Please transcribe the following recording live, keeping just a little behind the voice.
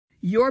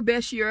Your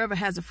best year ever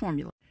has a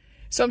formula.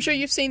 So I'm sure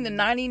you've seen the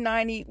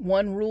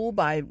 90-90-1 rule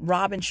by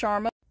Robin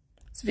Sharma.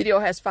 This video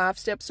has 5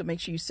 steps, so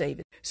make sure you save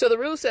it. So the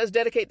rule says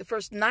dedicate the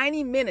first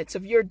 90 minutes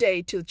of your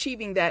day to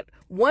achieving that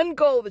one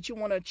goal that you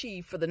want to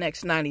achieve for the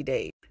next 90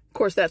 days. Of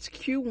course, that's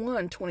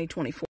Q1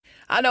 2024.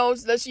 I know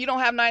you don't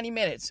have 90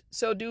 minutes,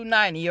 so do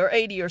 90 or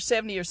 80 or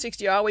 70 or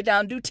 60 or all the way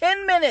down. Do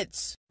 10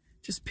 minutes.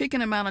 Just pick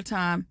an amount of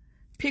time,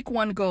 pick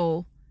one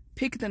goal,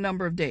 pick the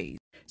number of days.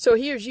 So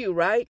here's you,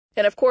 right?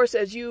 And of course,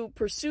 as you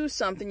pursue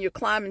something, you're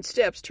climbing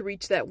steps to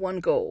reach that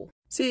one goal.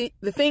 See,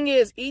 the thing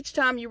is, each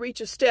time you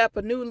reach a step,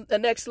 the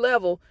next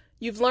level,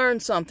 you've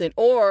learned something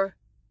or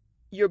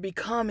you're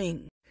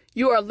becoming.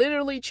 You are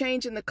literally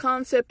changing the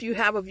concept you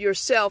have of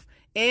yourself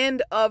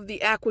and of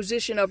the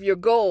acquisition of your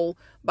goal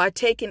by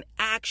taking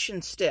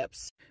action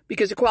steps.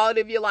 Because the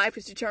quality of your life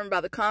is determined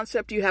by the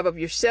concept you have of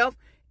yourself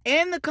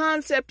and the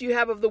concept you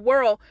have of the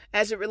world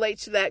as it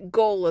relates to that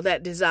goal or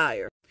that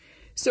desire.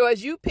 So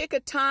as you pick a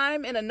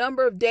time and a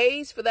number of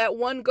days for that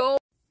one goal,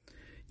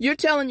 you're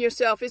telling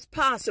yourself it's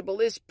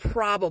possible, it's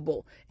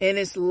probable, and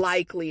it's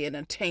likely and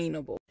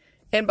attainable.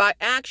 And by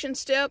action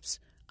steps,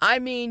 I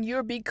mean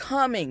you're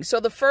becoming. So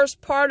the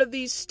first part of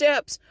these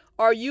steps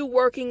are you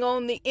working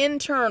on the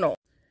internal.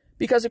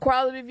 Because the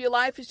quality of your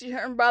life is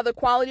determined by the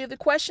quality of the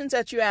questions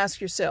that you ask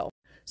yourself.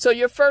 So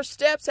your first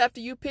steps after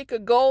you pick a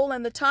goal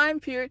and the time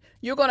period,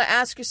 you're going to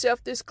ask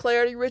yourself this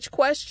clarity-rich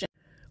question.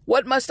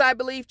 What must I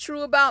believe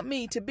true about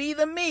me to be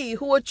the me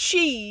who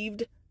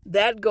achieved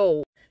that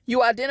goal?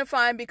 You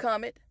identify and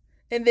become it,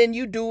 and then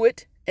you do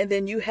it, and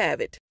then you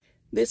have it.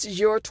 This is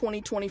your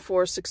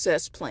 2024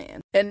 success plan.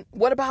 And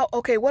what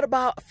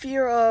about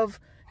fear of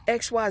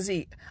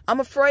XYZ? I'm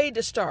afraid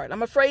to start.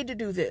 I'm afraid to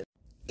do this.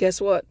 Guess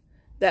what?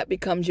 That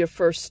becomes your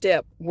first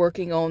step,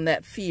 working on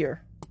that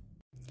fear.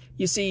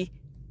 You see,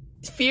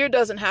 fear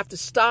doesn't have to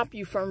stop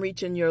you from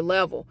reaching your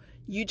level.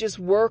 You just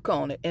work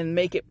on it and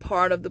make it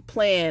part of the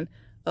plan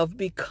of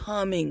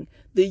becoming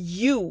the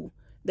you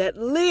that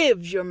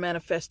lives your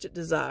manifested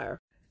desire.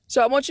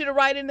 So I want you to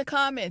write in the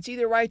comments,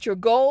 either write your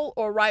goal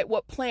or write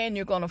what plan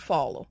you're going to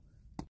follow.